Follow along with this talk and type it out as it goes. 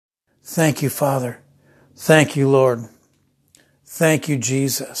Thank you, Father. Thank you, Lord. Thank you,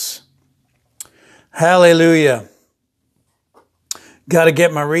 Jesus. Hallelujah. Got to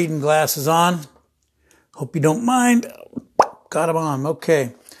get my reading glasses on. Hope you don't mind. Got them on.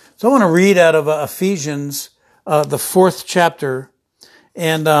 Okay. So I want to read out of Ephesians, the 4th chapter.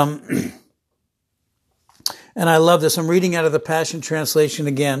 And I love this. I'm reading out of the Passion Translation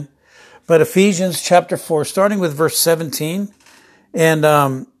again. But Ephesians chapter 4, starting with verse 17.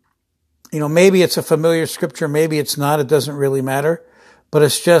 And, maybe it's a familiar scripture. Maybe it's not. It doesn't really matter. But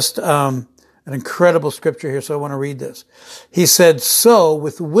it's just an incredible scripture here. So I want to read this. He said, "So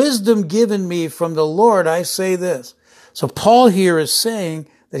with wisdom given me from the Lord, I say this." So Paul here is saying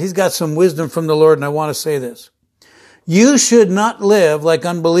that he's got some wisdom from the Lord. And I want to say this. "You should not live like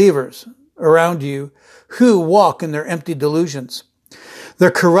unbelievers around you who walk in their empty delusions.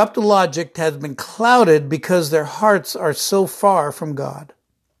 Their corrupt logic has been clouded because their hearts are so far from God.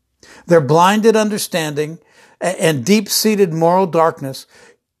 Their blinded understanding and deep-seated moral darkness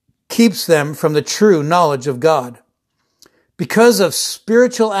keeps them from the true knowledge of God. Because of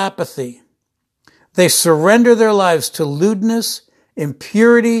spiritual apathy, they surrender their lives to lewdness,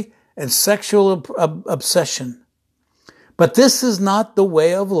 impurity, and sexual obsession. But this is not the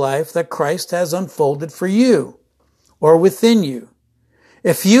way of life that Christ has unfolded for you or within you.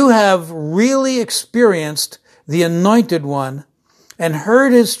 If you have really experienced the Anointed One and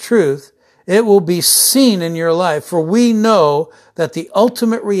heard His truth, it will be seen in your life, for we know that the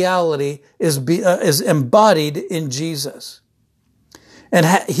ultimate reality is embodied in Jesus. And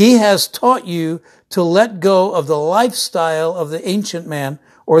He has taught you to let go of the lifestyle of the ancient man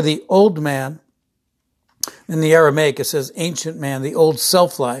or the old man. In the Aramaic, it says ancient man, the old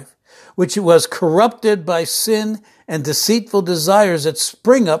self-life, which was corrupted by sin and deceitful desires that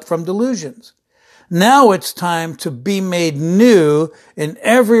spring up from delusions. Now it's time to be made new in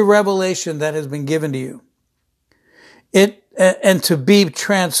every revelation that has been given to you. And to be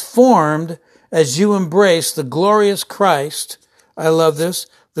transformed as you embrace the glorious Christ. I love this.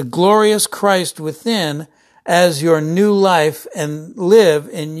 The glorious Christ within as your new life and live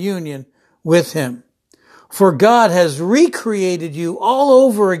in union with Him. For God has recreated you all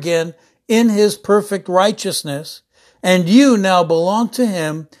over again in His perfect righteousness, and you now belong to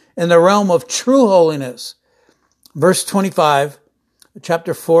Him in the realm of true holiness. Verse 25,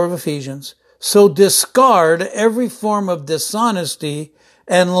 chapter 4 of Ephesians. "So discard every form of dishonesty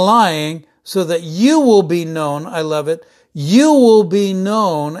and lying so that you will be known," I love it, "you will be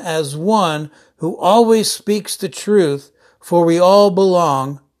known as one who always speaks the truth, for we all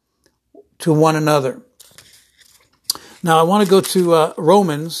belong to one another." Now I want to go to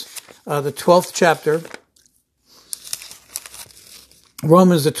Romans, the 12th chapter.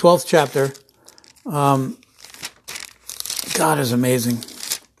 Romans, the 12th chapter. God is amazing.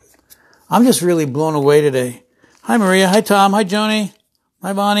 I'm just really blown away today. Hi, Maria. Hi, Tom. Hi, Joni.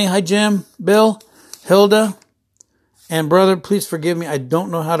 Hi, Bonnie. Hi, Jim. Bill. Hilda. And brother, please forgive me. I don't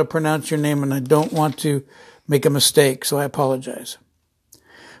know how to pronounce your name and I don't want to make a mistake, so I apologize.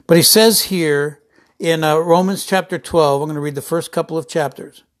 But he says here in Romans chapter 12, I'm going to read the first couple of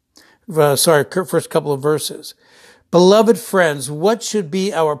chapters. First couple of verses. "Beloved friends, what should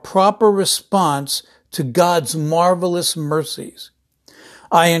be our proper response to God's marvelous mercies?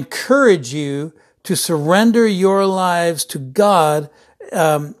 I encourage you to surrender your lives to God,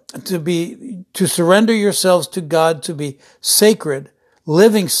 to surrender yourselves to God to be sacred,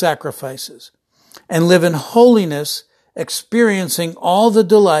 living sacrifices, and live in holiness, experiencing all the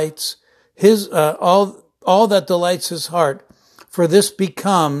delights, all that delights His heart, for this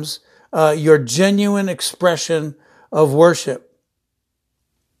becomes your genuine expression of worship."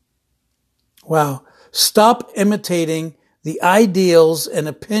 Wow. Stop imitating the ideals and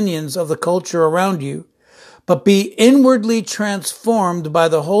opinions of the culture around you, but be inwardly transformed by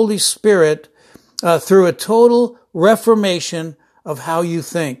the Holy Spirit through a total reformation of how you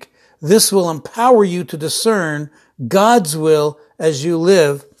think. This will empower you to discern God's will as you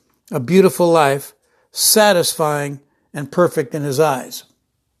live a beautiful life, satisfying and perfect in His eyes.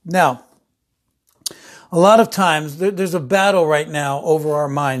 Now, a lot of times there's a battle right now over our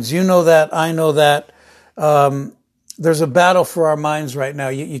minds. You know that. I know that. There's a battle for our minds right now.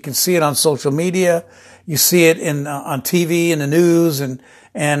 You can see it on social media. You see it on TV, in the news, and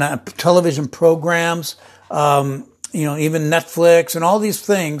television programs. Even Netflix and all these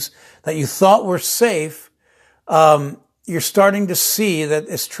things that you thought were safe. You're starting to see that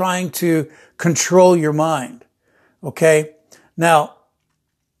it's trying to control your mind. Okay. Now,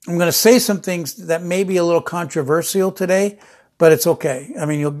 I'm going to say some things that may be a little controversial today, but it's okay. I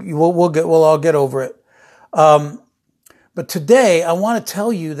mean, we'll all get over it. But today I want to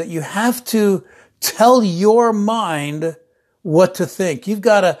tell you that you have to tell your mind what to think. You've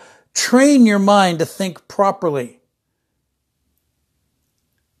got to train your mind to think properly.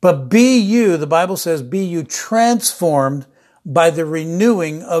 But be you, the Bible says, be you transformed by the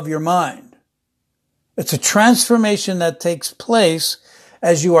renewing of your mind. It's a transformation that takes place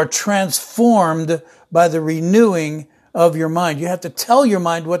as you are transformed by the renewing of your mind. You have to tell your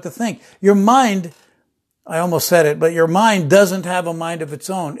mind what to think. Your mind, I almost said it, but your mind doesn't have a mind of its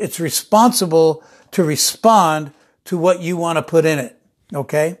own. It's responsible to respond to what you want to put in it.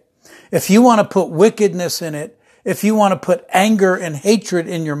 Okay? If you want to put wickedness in it, if you want to put anger and hatred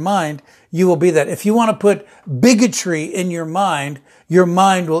in your mind, you will be that. If you want to put bigotry in your mind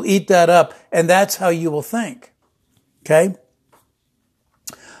will eat that up, and that's how you will think. Okay?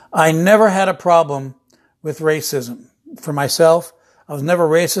 I never had a problem with racism. For myself, I was never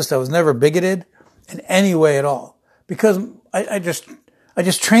racist. I was never bigoted in any way at all. Because I just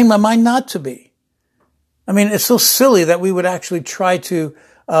trained my mind not to be. I mean, it's so silly that we would actually try to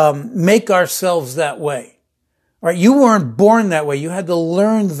make ourselves that way. All right, you weren't born that way. You had to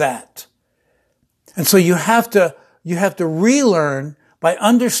learn that. And so you have to relearn by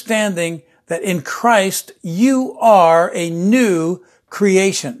understanding that in Christ you are a new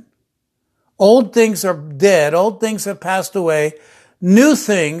creation. Old things are dead. Old things have passed away. New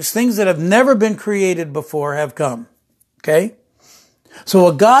things that have never been created before have come. Okay? So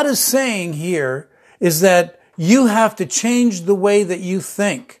what God is saying here is that you have to change the way that you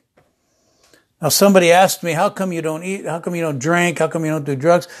think. Now, somebody asked me, how come you don't eat? How come you don't drink? How come you don't do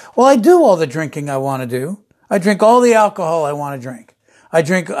drugs? Well, I do all the drinking I want to do. I drink all the alcohol I want to drink.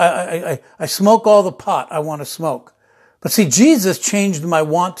 I smoke all the pot I want to smoke. But see, Jesus changed my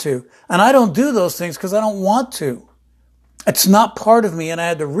want to. And I don't do those things because I don't want to. It's not part of me. And I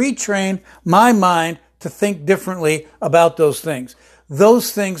had to retrain my mind to think differently about those things.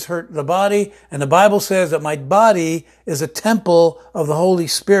 Those things hurt the body, and the Bible says that my body is a temple of the Holy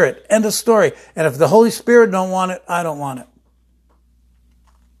Spirit. End of story. And if the Holy Spirit don't want it, I don't want it.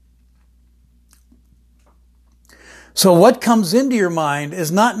 So what comes into your mind is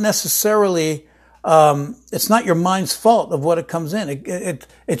not necessarily, it's not your mind's fault of what it comes in.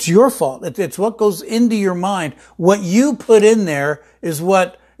 It's your fault. It's what goes into your mind. What you put in there is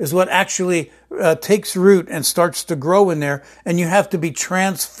what actually takes root and starts to grow in there, and you have to be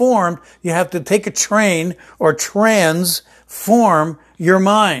transformed. You have to take a train or transform your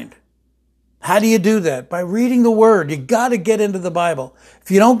mind. How do you do that? By reading the Word. You got to get into the Bible.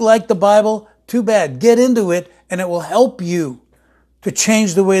 If you don't like the Bible, too bad. Get into it, and it will help you to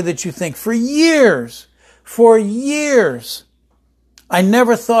change the way that you think. For years, I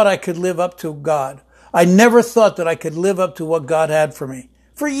never thought I could live up to God. I never thought that I could live up to what God had for me.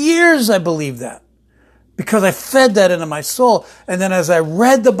 For years I believed that because I fed that into my soul. And then as I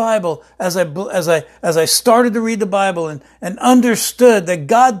read the Bible, as I started to read the Bible and understood that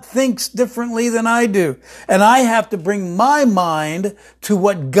God thinks differently than I do, and I have to bring my mind to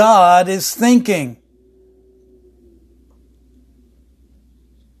what God is thinking.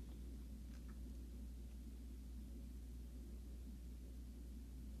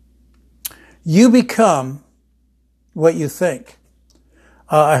 You become what you think.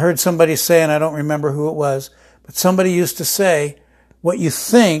 I heard somebody say, and I don't remember who it was, but somebody used to say, what you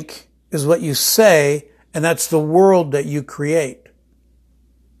think is what you say, and that's the world that you create.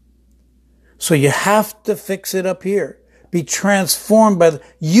 So you have to fix it up here. Be transformed by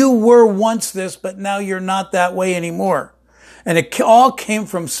you were once this, but now you're not that way anymore. And it all came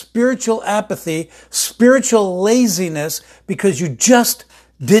from spiritual apathy, spiritual laziness, because you just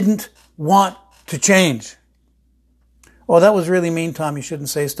didn't want to change. Oh, that was really mean, Tom. You shouldn't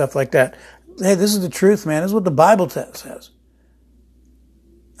say stuff like that. Hey, this is the truth, man. This is what the Bible says.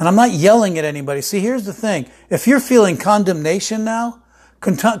 And I'm not yelling at anybody. See, here's the thing. If you're feeling condemnation now,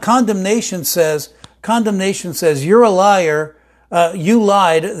 condemnation says you're a liar, you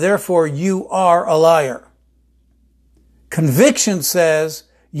lied, therefore you are a liar. Conviction says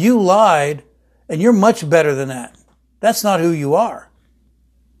you lied and you're much better than that. That's not who you are.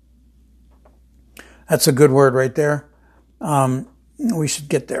 That's a good word right there. We should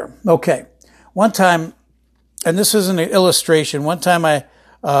get there. Okay. One time, and this is an illustration. One time I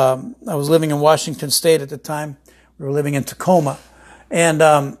was living in Washington State at the time. We were living in Tacoma,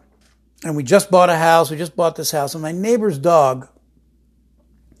 and we just bought a house. We just bought this house, and my neighbor's dog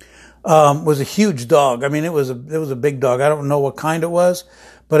was a huge dog. I mean, it was a big dog. I don't know what kind it was,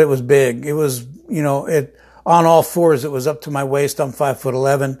 but it was big. It was, on all fours. It was up to my waist. I'm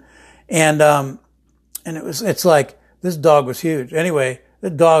 5'11", and it's like this dog was huge. Anyway, the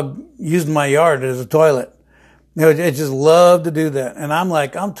dog used my yard as a toilet. It just loved to do that. And I'm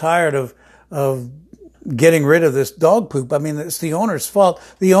like, I'm tired of getting rid of this dog poop. I mean, it's the owner's fault.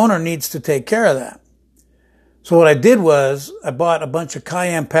 The owner needs to take care of that. So what I did was I bought a bunch of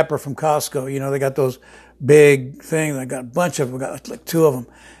cayenne pepper from Costco. You know, they got those big things. I got a bunch of them. I got like 2 of them.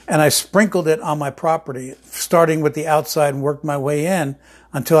 And I sprinkled it on my property, starting with the outside and worked my way in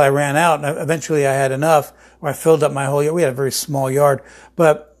until I ran out. And eventually I had enough where I filled up my whole yard. We had a very small yard,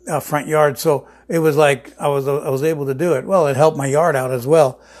 but front yard. So it was like I was able to do it. Well, it helped my yard out as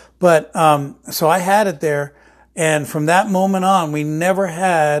well. But so I had it there. And from that moment on, we never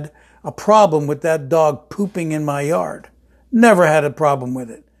had a problem with that dog pooping in my yard. Never had a problem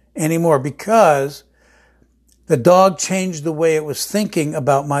with it anymore because the dog changed the way it was thinking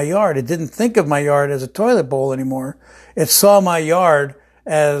about my yard. It didn't think of my yard as a toilet bowl anymore. It saw my yard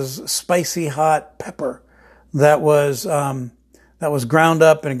as spicy hot pepper that was ground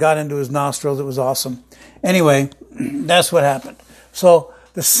up and it got into his nostrils. It was awesome. Anyway, that's what happened. So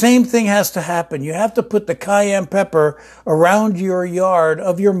the same thing has to happen. You have to put the cayenne pepper around your yard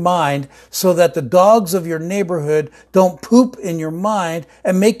of your mind so that the dogs of your neighborhood don't poop in your mind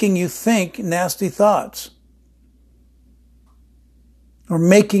and making you think nasty thoughts or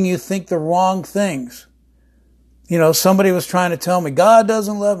making you think the wrong things. You know, somebody was trying to tell me, God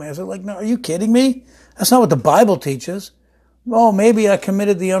doesn't love me. I said, like, no, are you kidding me? That's not what the Bible teaches. Oh, maybe I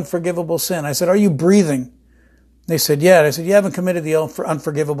committed the unforgivable sin. I said, are you breathing? They said, yeah. I said, you haven't committed the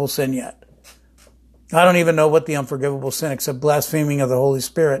unforgivable sin yet. I don't even know what the unforgivable sin except blaspheming of the Holy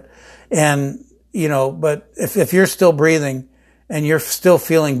Spirit. And, you know, but if you're still breathing and you're still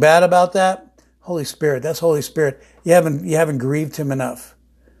feeling bad about that, Holy Spirit, that's Holy Spirit. You haven't grieved him enough.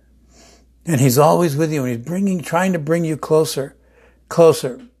 And he's always with you and he's trying to bring you closer.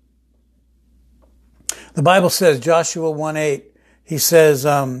 The Bible says, Joshua 1:8, he says,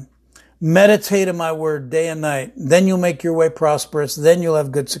 meditate in my word day and night. Then you'll make your way prosperous. Then you'll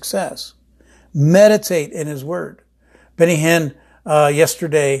have good success. Meditate in his word. Benny Hinn,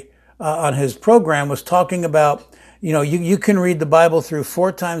 yesterday, on his program was talking about, you know, you can read the Bible through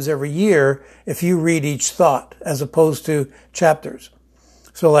 4 times every year if you read each thought as opposed to chapters.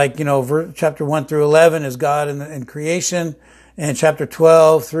 So like, you know, chapter 1 through 11 is God in creation. And chapter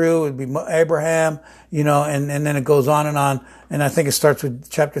 12 through would be Abraham, you know, and then it goes on. And I think it starts with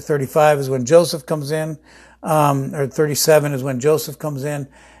chapter 35 is when Joseph comes in, or 37 is when Joseph comes in.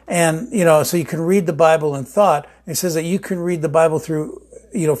 And, you know, so you can read the Bible in thought. It says that you can read the Bible through,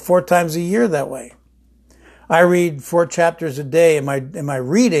 you know, 4 times a year that way. I read 4 chapters a day in my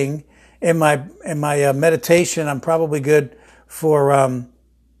reading, in my meditation. I'm probably good for, I'm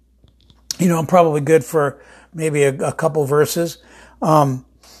probably good for maybe a couple verses.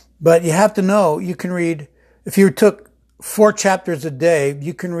 But you have to know you can read, if you took 4 chapters a day,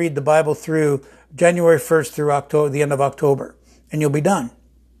 you can read the Bible through January 1st through October, the end of October, and you'll be done.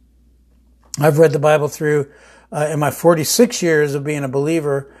 I've read the Bible through, in my 46 years of being a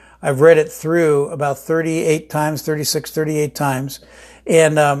believer, I've read it through about 38 times.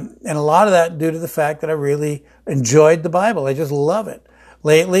 And a lot of that due to the fact that I really enjoyed the Bible. I just love it.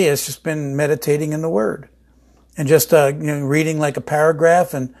 Lately, it's just been meditating in the Word and just, reading like a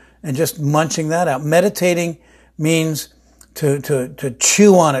paragraph and just munching that out. Meditating means to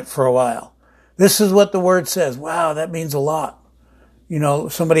chew on it for a while. This is what the Word says. Wow, that means a lot. You know,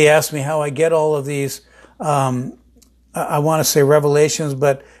 somebody asked me how I get all of these, I want to say revelations,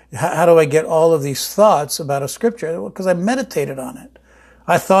 but how do I get all of these thoughts about a scripture? Well, because I meditated on it.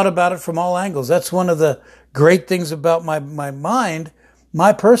 I thought about it from all angles. That's one of the great things about my mind,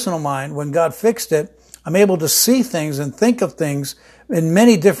 my personal mind. When God fixed it, I'm able to see things and think of things in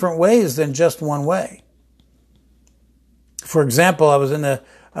many different ways than just one way. For example, I was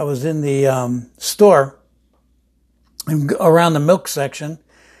in the store around the milk section,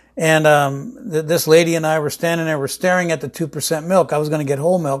 and this lady and I were standing there. We're staring at the 2% milk. I was going to get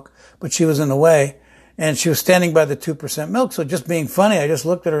whole milk, but she was in the way, and she was standing by the 2% milk. So just being funny, I just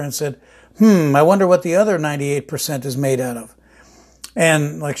looked at her and said, I wonder what the other 98% is made out of.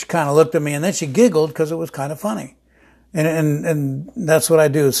 And like she kind of looked at me, and then she giggled because it was kind of funny. And that's what I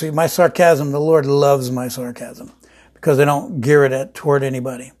do. See, my sarcasm, the Lord loves my sarcasm because I don't gear it toward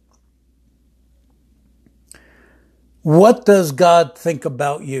anybody. What does God think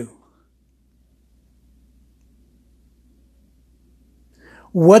about you?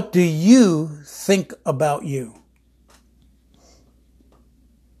 What do you think about you?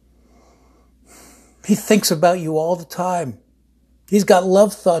 He thinks about you all the time. He's got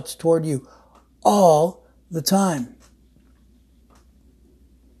love thoughts toward you all the time.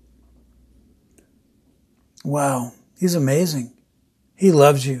 Wow, he's amazing. He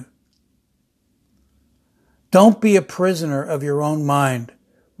loves you. Don't be a prisoner of your own mind.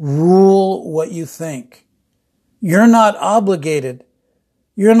 Rule what you think. You're not obligated.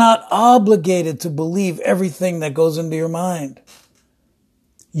 You're not obligated to believe everything that goes into your mind.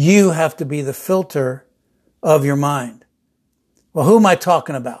 You have to be the filter of your mind. Well, who am I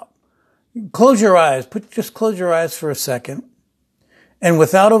talking about? Close your eyes. Just close your eyes for a second. And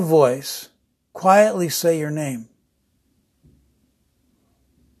without a voice, quietly say your name.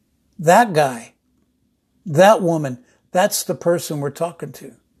 That guy, that woman, that's the person we're talking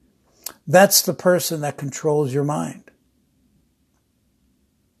to. That's the person that controls your mind.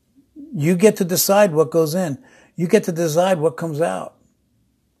 You get to decide what goes in. You get to decide what comes out.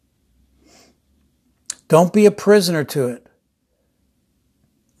 Don't be a prisoner to it.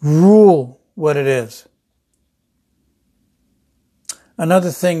 Rule what it is.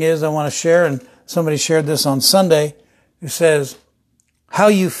 Another thing is I want to share, and somebody shared this on Sunday, who says, how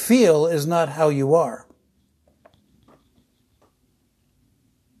you feel is not how you are.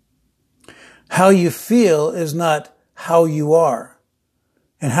 How you feel is not how you are.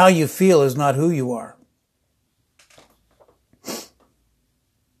 And how you feel is not who you are.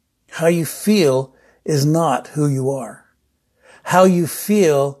 How you feel is not who you are. How you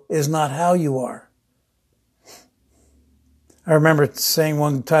feel is not how you are. I remember saying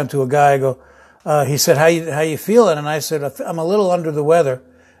one time to a guy, he said, how you feeling? And I said, I'm a little under the weather.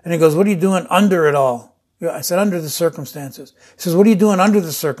 And he goes, what are you doing under it all? I said, under the circumstances. He says, what are you doing under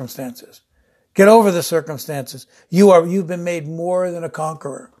the circumstances? Get over the circumstances. You've been made more than a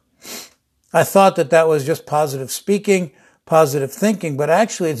conqueror. I thought that was just positive speaking, positive thinking, but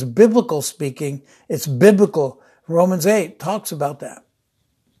actually it's biblical speaking. It's biblical. Romans 8 talks about that.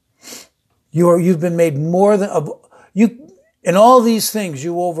 You've been made more than, in all these things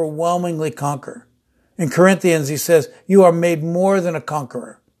you overwhelmingly conquer. In Corinthians he says, you are made more than a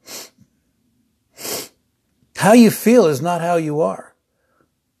conqueror. How you feel is not how you are.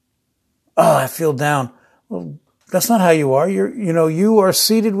 Oh, I feel down. Well, that's not how you are. You are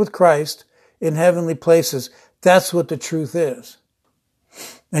seated with Christ in heavenly places. That's what the truth is.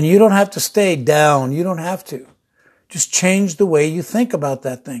 And you don't have to stay down. You don't have to. Just change the way you think about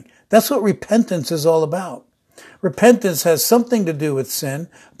that thing. That's what repentance is all about. Repentance has something to do with sin,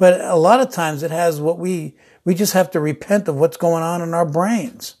 but a lot of times it has we just have to repent of what's going on in our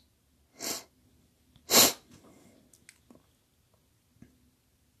brains.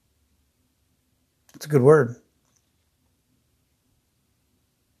 It's a good word.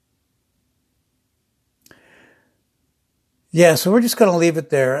 Yeah, so we're just going to leave it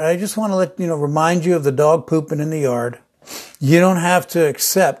there. I just want to remind you of the dog pooping in the yard. You don't have to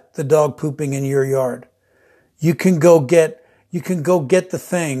accept the dog pooping in your yard. You can go get the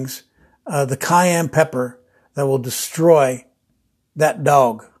things, the cayenne pepper that will destroy that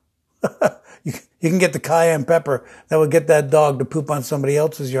dog. You can get the cayenne pepper that will get that dog to poop on somebody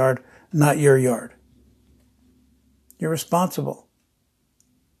else's yard, not your yard. You're responsible.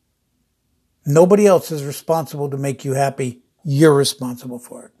 Nobody else is responsible to make you happy. You're responsible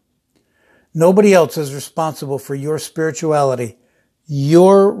for it. Nobody else is responsible for your spirituality.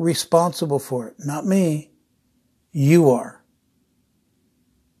 You're responsible for it. Not me. You are.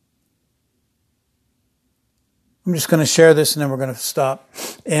 I'm just going to share this and then we're going to stop.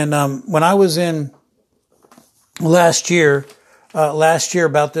 And when I was in last year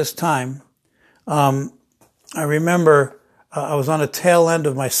about this time, I remember I was on the tail end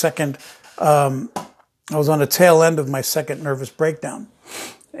of my second nervous breakdown.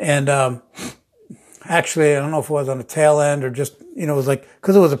 And actually, I don't know if it was on the tail end or just, it was like,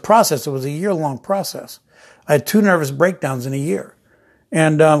 because it was a process. It was a year-long process. I had 2 nervous breakdowns in a year.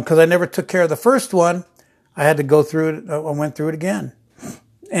 And because I never took care of the first one, I had to go through it. I went through it again.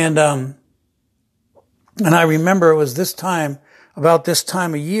 And I remember it was about this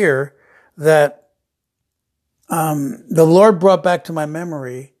time of year that the Lord brought back to my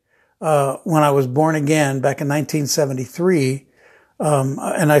memory when I was born again back in 1973.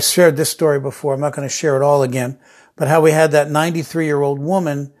 And I shared this story before. I'm not going to share it all again, but how we had that 93-year-old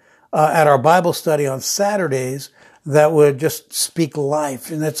woman at our Bible study on Saturdays that would just speak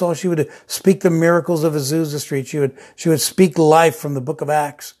life. And that's all she would do. Speak the miracles of Azusa Street. She would speak life from the book of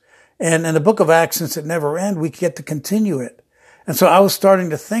Acts. And in the book of Acts, since it never ends, we get to continue it. And so I was starting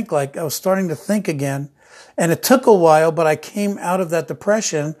to think again. And it took a while, but I came out of that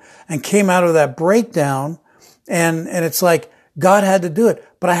depression and came out of that breakdown. And it's like God had to do it,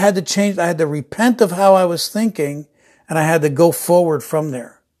 but I had to change. I had to repent of how I was thinking and I had to go forward from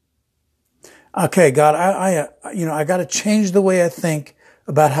there. Okay, God, I got to change the way I think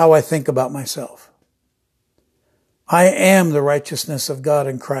about how I think about myself. I am the righteousness of God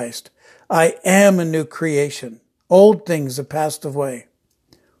in Christ. I am a new creation. Old things have passed away.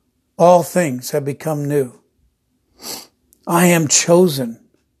 All things have become new. I am chosen.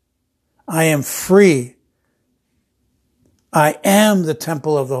 I am free. I am the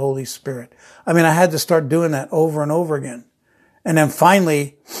temple of the Holy Spirit. I mean, I had to start doing that over and over again. And then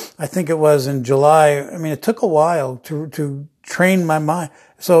finally, I think it was in July. I mean, it took a while to train my mind.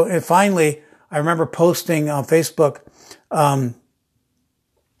 So finally, I remember posting on Facebook,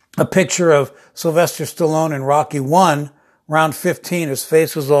 a picture of Sylvester Stallone in Rocky 1, round 15. His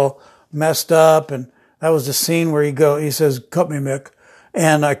face was all messed up. And that was the scene where he says, "Cut me, Mick."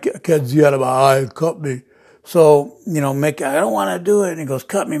 And I can't see out of my eye, cut me. So, Mick, I don't want to do it. And he goes,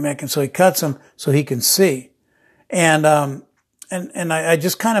 "Cut me, Mick." And so he cuts him so he can see. And I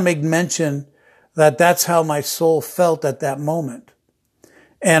just kind of made mention that that's how my soul felt at that moment.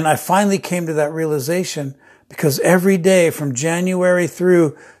 And I finally came to that realization because every day from January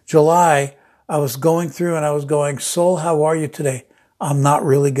through July, I was going through and I was going, "Soul, how are you today?" "I'm not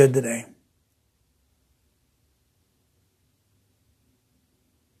really good today."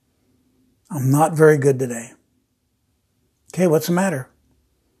 "I'm not very good today." "Okay, what's the matter?"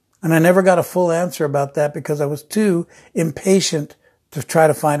 And I never got a full answer about that because I was too impatient to try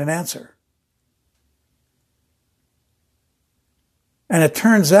to find an answer. And it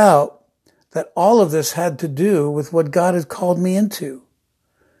turns out that all of this had to do with what God had called me into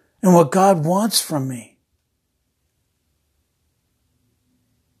and what God wants from me.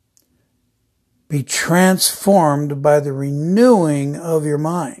 Be transformed by the renewing of your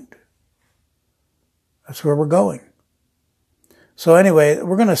mind. That's where we're going. So anyway,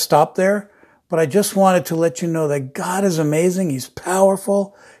 we're going to stop there, but I just wanted to let you know that God is amazing. He's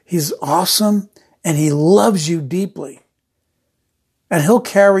powerful. He's awesome, and he loves you deeply. And he'll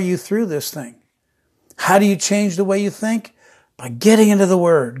carry you through this thing. How do you change the way you think? By getting into the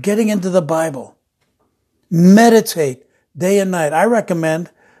Word, getting into the Bible. Meditate day and night. I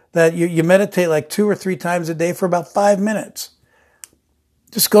recommend that you meditate like 2 or 3 times a day for about 5 minutes.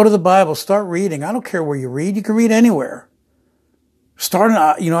 Just go to the Bible, start reading. I don't care where you read. You can read anywhere.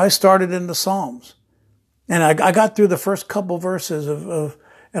 I started in the Psalms. And I got through the first couple verses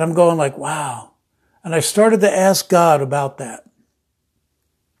and I'm going like, wow. And I started to ask God about that.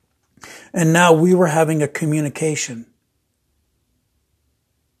 And now we were having a communication.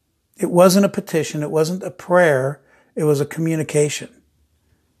 It wasn't a petition. It wasn't a prayer. It was a communication.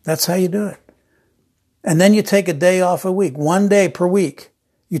 That's how you do it. And then you take a day off a week, 1 day per week.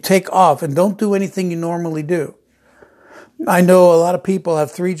 You take off and don't do anything you normally do. I know a lot of people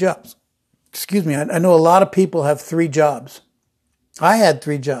have 3 jobs. I know a lot of people have 3 jobs. I had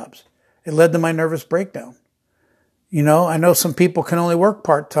 3 jobs. It led to my nervous breakdown. I know some people can only work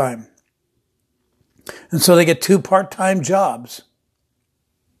part-time. And so they get 2 part-time jobs.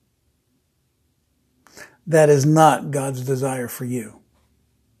 That is not God's desire for you.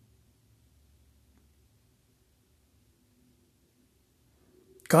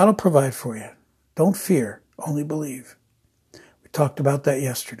 God will provide for you. Don't fear, only believe. We talked about that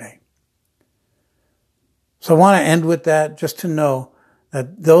yesterday. So I want to end with that just to know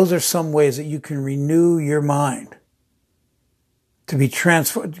that those are some ways that you can renew your mind. To be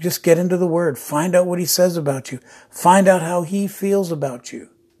transformed, just get into the Word. Find out what He says about you. Find out how He feels about you.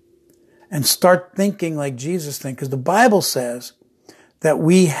 And start thinking like Jesus thinks. Because the Bible says that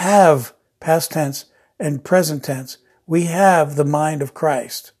we have, past tense and present tense, we have the mind of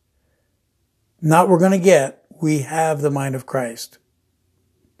Christ. Not we're going to get, we have the mind of Christ.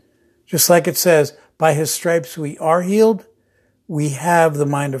 Just like it says, by His stripes we are healed, we have the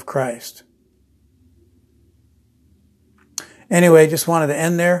mind of Christ. Anyway, just wanted to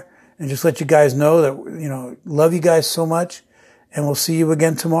end there and just let you guys know that, love you guys so much, and we'll see you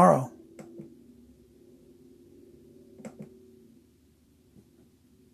again tomorrow.